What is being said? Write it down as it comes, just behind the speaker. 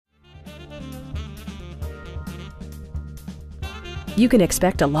You can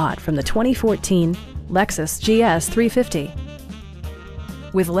expect a lot from the 2014 Lexus GS 350.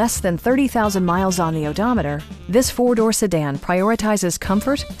 With less than 30,000 miles on the odometer, this four-door sedan prioritizes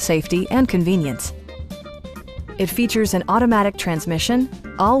comfort, safety, and convenience. It features an automatic transmission,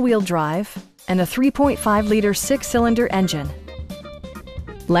 all-wheel drive, and a 3.5-liter six-cylinder engine.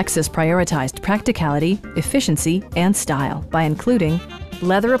 Lexus prioritized practicality, efficiency, and style by including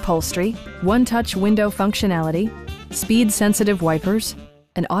leather upholstery, one-touch window functionality, speed-sensitive wipers,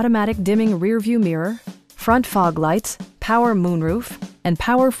 an automatic dimming rear-view mirror, front fog lights, power moonroof, and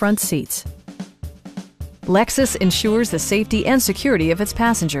power front seats. Lexus ensures the safety and security of its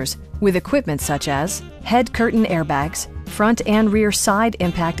passengers with equipment such as head curtain airbags, front and rear side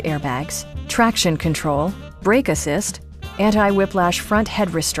impact airbags, traction control, brake assist, anti-whiplash front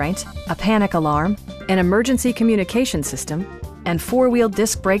head restraints, a panic alarm, an emergency communication system, and four-wheel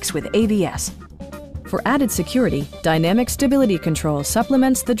disc brakes with ABS. For added security, dynamic stability control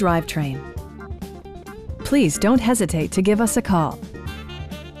supplements the drivetrain. Please don't hesitate to give us a call.